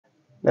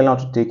Learn how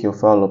to take your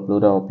file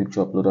uploader or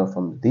picture uploader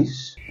from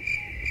this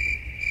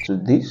to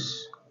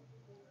this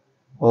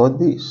or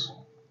this.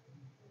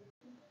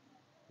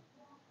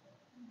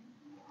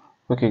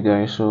 Okay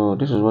guys, so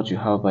this is what you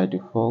have by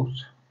default.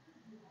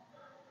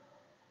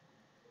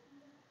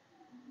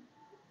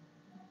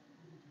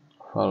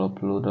 File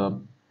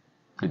uploader,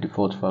 the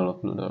default file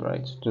uploader,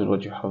 right? This is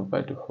what you have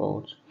by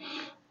default,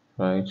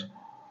 right?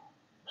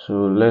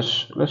 So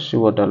let's see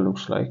what that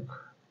looks like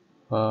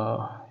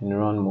in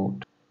run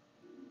mode.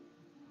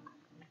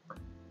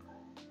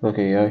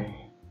 Okay, I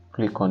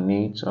click on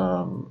it,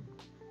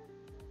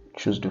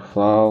 choose the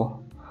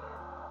file,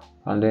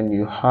 and then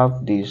you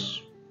have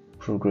this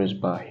progress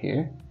bar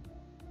here,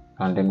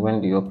 and then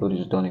when the upload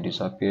is done it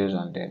disappears,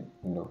 and then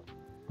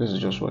this is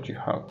just what you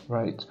have,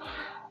 right?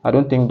 I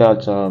don't think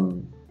that's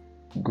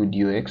good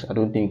UX. I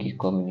don't think it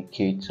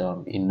communicates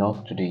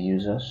enough to the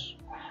users.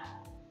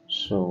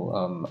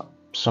 So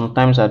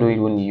sometimes I don't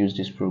even use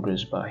this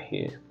progress bar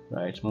here,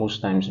 right?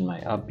 Most times in my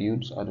app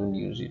builds I don't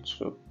use it.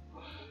 So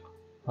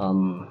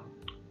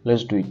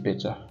let's do it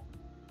better.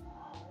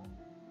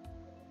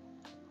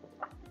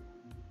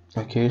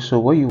 Okay, so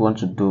what you want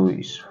to do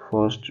is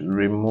first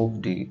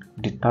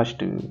detach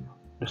the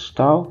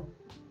style,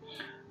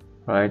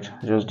 right?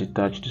 Just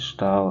detach the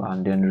style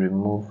and then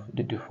remove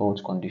the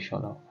default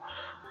conditional.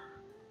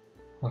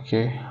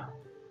 Okay,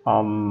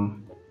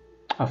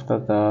 after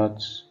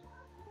that,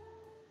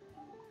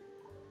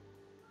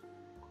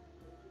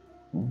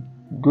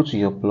 go to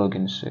your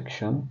plugin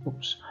section,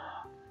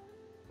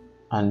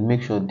 and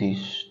make sure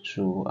these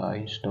two are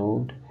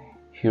installed,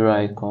 hero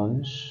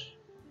icons,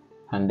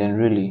 and then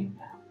really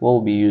what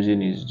we'll be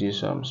using is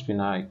this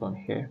spinner icon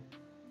here,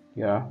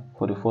 yeah,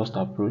 for the first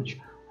approach.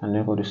 And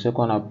then for the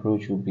second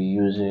approach we'll be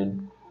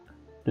using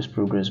this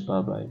progress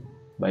bar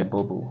by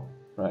bubble,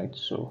 right?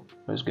 So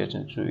let's get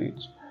into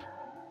it.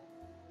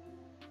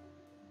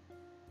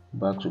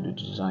 Back to the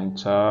design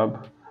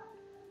tab,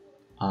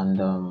 and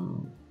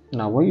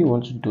now what you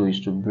want to do is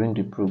to bring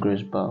the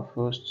progress bar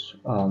first,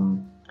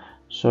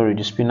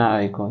 the spinner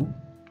icon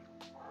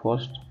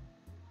first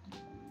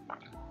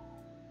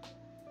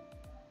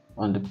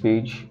on the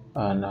page,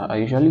 and I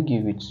usually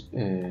give it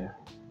a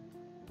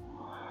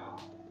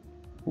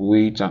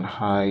width and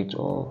height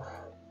of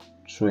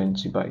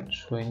 20 by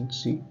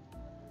 20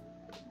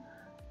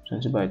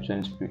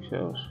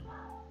 pixels,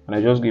 and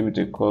I just give it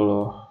a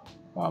color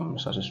I'm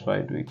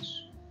satisfied with,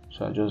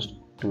 so I just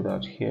do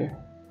that here,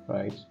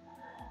 right?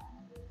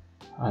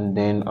 And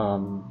then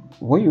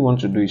what you want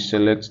to do is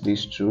select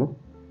these two,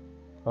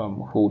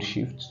 hold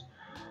shift,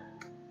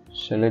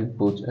 select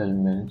both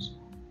elements,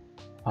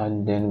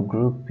 and then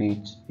group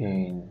it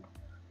in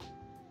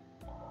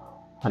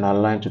an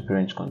align to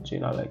parent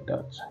container like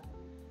that.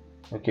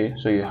 Okay,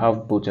 so you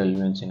have both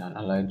elements in an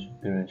align to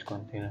parent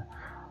container,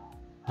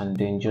 and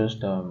then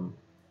just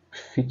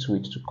fit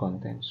width to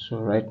content. So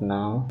right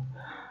now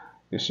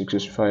the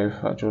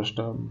 665, I just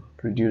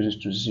reduce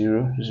it to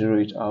 0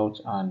 it out,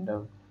 and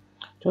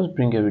just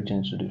bring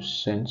everything to the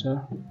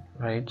center,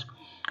 right?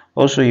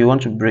 Also you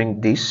want to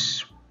bring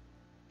this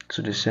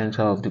to the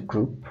center of the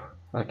group,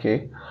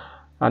 okay?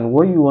 And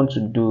what you want to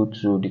do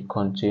to the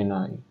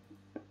container,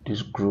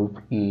 this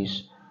group,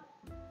 is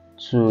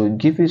to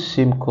give it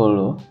same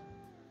color,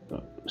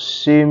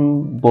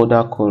 same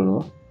border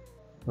color,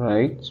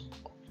 right?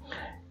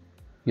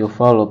 Your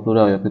file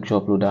uploader or your picture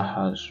uploader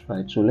has,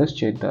 right? So let's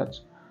check that.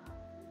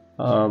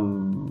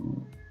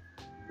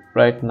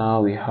 Right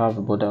now we have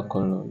a border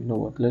color. You know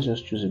what, let's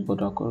just choose a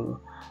border color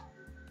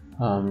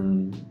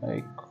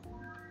like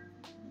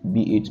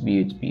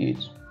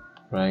B8,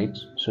 right?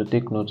 So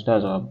take note,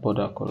 that's our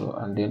border color,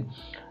 and then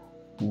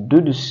do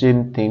the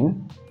same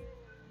thing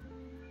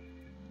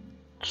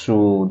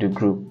to the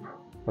group.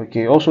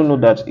 Okay, also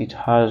note that it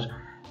has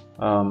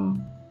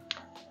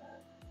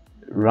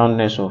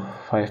roundness of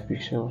 5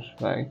 pixels,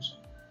 right?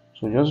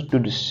 So just do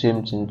the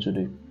same thing to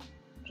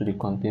the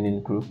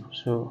containing group.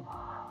 So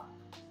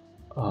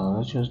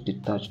let's just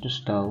detach the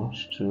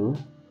styles to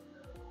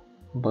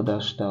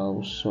border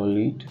style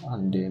solid,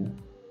 and then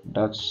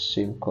that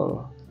same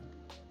color,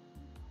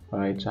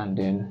 right? And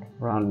then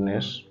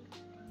roundness,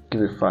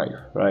 give it 5,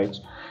 right?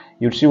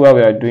 You'll see why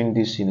we are doing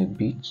this in a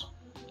bit.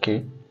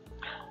 Okay,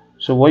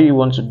 so what you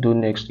want to do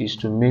next is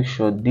to make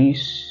sure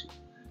this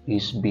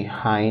is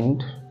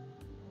behind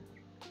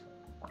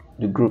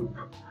the group,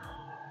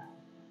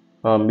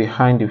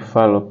 behind the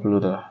file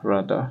uploader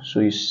rather. So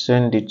you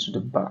send it to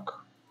the back,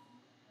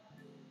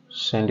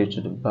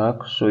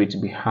 so it's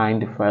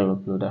behind the file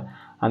uploader,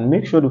 and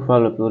make sure the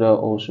file uploader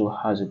also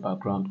has a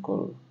background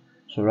color.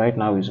 So right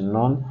now is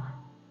none,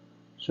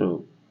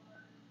 so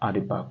add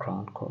a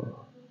background color,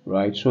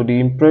 right? So the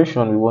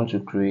impression we want to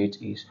create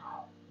is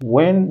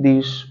when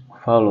this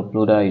file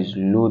uploader is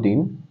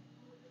loading,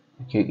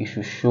 okay, it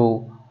should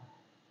show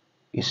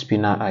a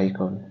spinner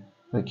icon,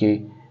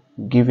 okay,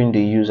 giving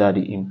the user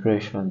the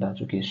impression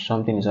that okay,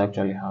 something is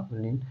actually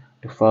happening,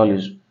 the file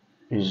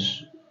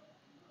is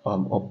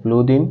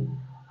uploading,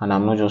 and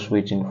I'm not just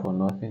waiting for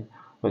nothing.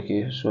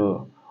 Okay,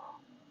 so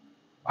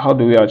How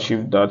do we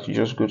achieve that? You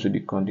just go to the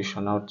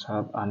conditional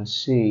tab and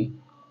say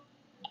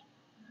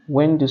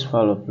when this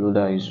file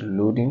uploader is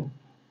loading,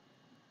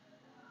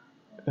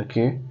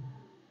 okay,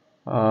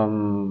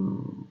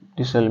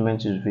 this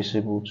element is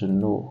visible to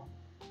no,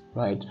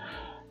 right?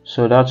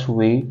 So that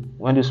way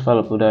when this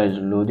file uploader is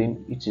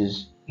loading, it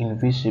is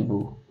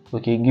invisible,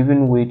 okay,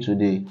 giving way to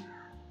the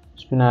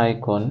spinner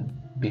icon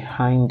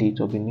behind it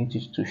or beneath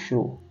it to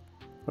show,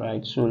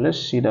 right? So let's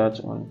see that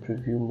on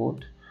preview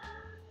mode.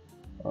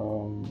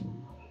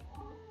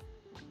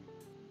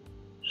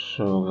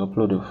 So we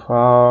upload the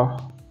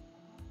file,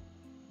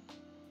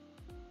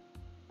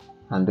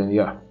 and then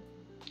yeah,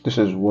 this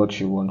is what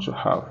you want to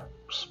have.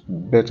 It's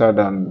better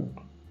than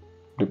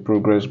the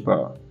progress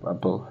bar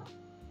above.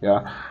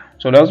 Yeah,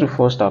 so that's the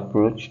first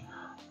approach.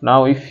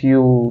 Now if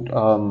you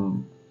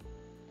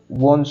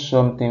want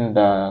something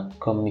that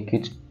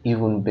communicates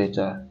even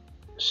better,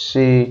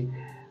 say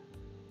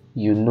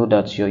you know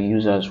that your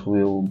users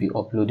will be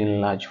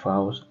uploading large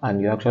files and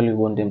you actually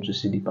want them to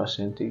see the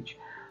percentage,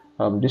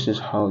 this is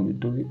how you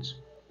do it.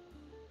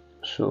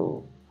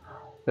 So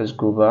let's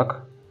go back.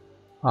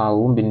 I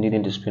won't be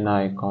needing the spinner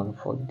icon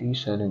for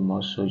this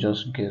anymore, so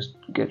just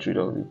get rid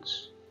of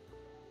it,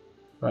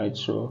 right?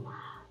 So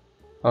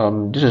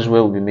this is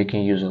where we'll be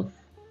making use of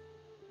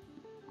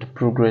the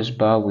progress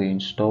bar we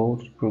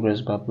installed,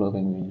 progress bar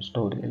plugin we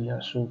installed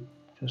earlier. So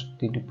just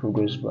take the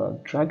progress bar,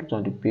 drag it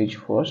on the page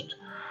first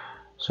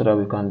so that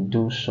we can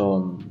do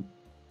some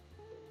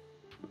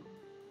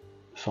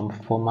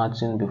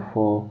formatting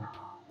before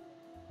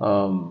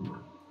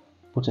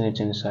putting it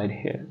inside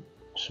here.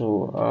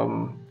 So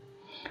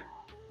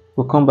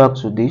we'll come back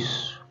to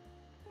this,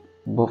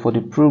 but for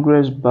the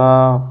progress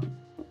bar,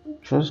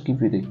 just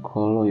give it a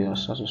color you are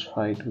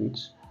satisfied with,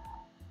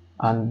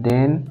 and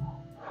then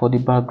for the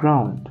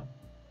background,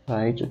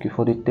 right, okay,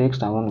 for the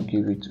text I want to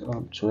give it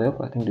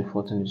 12. I think the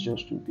 14 is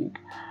just too big,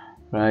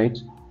 right?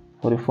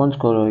 For the font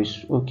color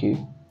is okay,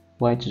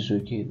 white is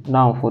okay.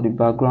 Now for the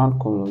background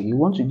color, you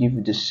want to give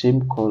it the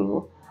same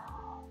color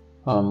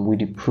with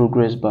the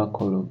progress bar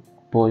color,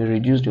 but you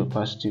reduce the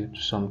opacity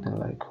to something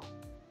like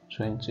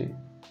 20.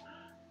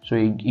 So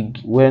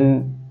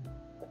when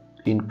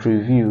in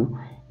preview,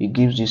 it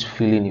gives this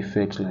feeling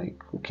effect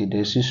like, okay,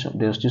 there's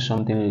still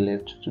something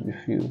left to be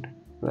filled,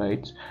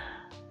 right?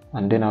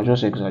 And then I'll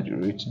just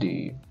exaggerate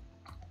the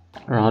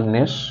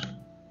roundness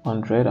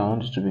 100. I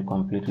want it to be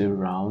completely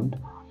round.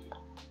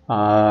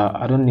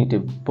 I don't need a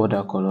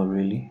border color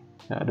really.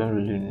 I don't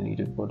really need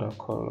a border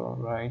color,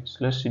 right?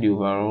 Let's see the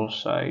overall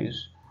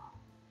size,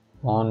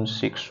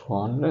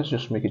 161. Let's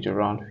just make it a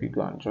round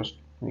figure and just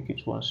make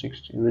it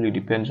 160. It really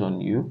depends on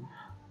you.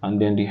 And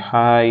then the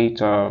height,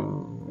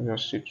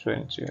 just say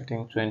 20. I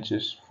think 20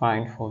 is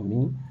fine for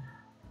me.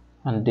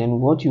 And then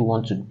what you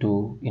want to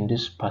do in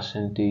this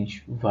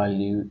percentage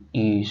value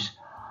is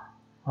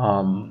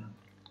to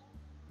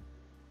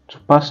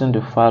pass in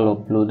the file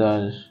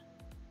uploaders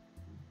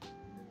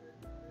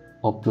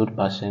upload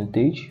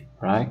percentage,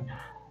 right?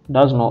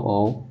 That's not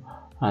all.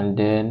 And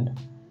then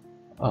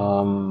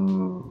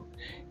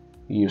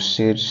you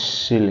said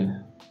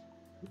ceiling,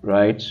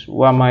 right?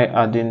 Why am I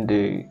adding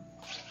the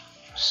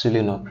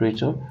ceiling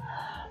operator?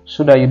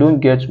 So that you don't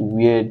get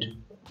weird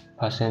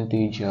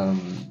percentage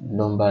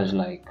numbers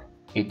like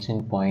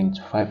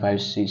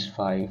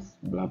 18.5565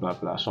 blah blah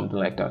blah, something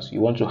like that.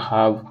 You want to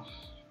have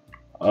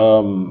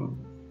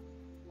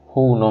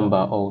whole number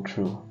all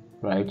through,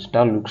 right?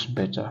 That looks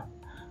better.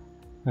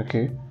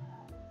 Okay,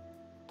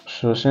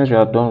 so since we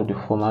are done with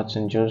the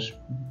formatting, just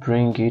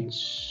bring it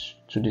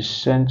to the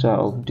center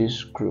of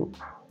this group,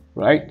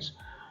 right?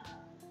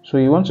 So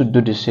you want to do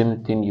the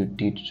same thing you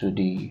did to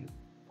the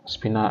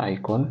spinner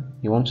icon.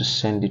 You want to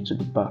send it to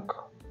the back,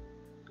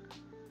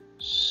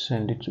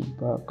 send it to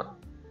back.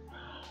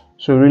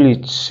 So really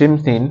it's same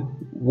thing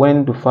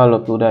when the file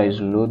uploader is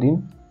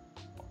loading,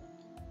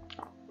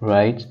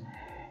 right?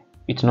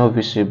 It's not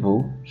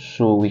visible,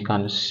 so we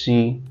can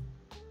see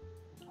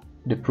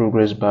the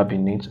progress bar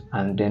beneath,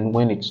 and then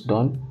when it's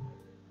done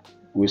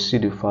we see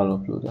the file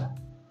uploader,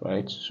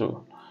 right?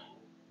 So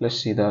let's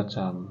see that.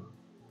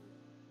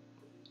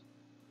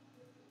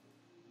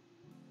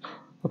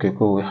 Okay,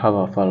 cool, we have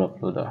our file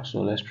uploader.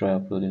 So let's try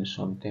uploading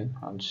something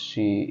and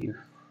see if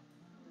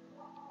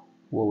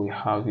what we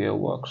have here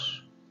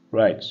works,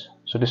 right?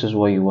 So this is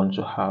what you want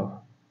to have,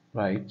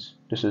 right?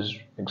 This is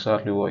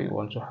exactly what you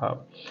want to have.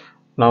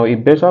 Now a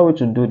better way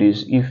to do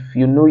this, if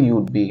you know you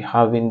would be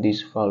having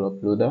this file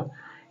uploader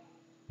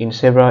in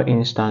several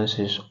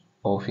instances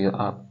of your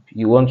app,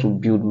 you want to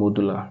build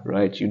modular,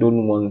 right? You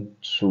don't want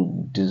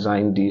to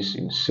design this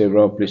in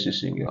several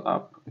places in your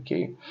app.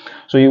 Okay,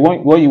 so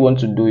what you want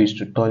to do is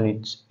to turn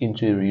it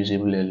into a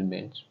reusable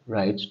element,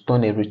 right?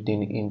 Turn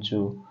everything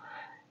into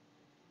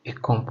a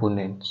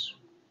component.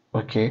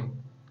 Okay,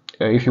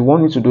 if you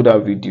want me to do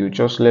that video,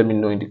 just let me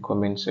know in the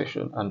comment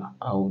section and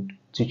I would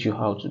teach you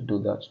how to do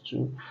that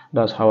too.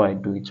 That's how I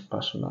do it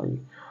personally.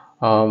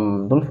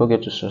 Don't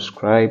forget to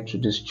subscribe to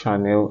this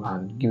channel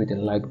and give it a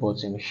like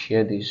button.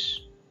 Share this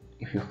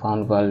if you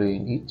found value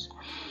in it,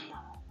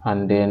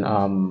 and then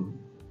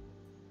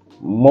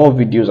more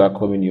videos are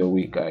coming your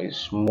way,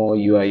 guys. More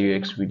UI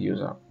UX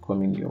videos are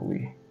coming your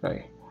way.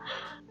 Right.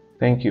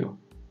 Thank you.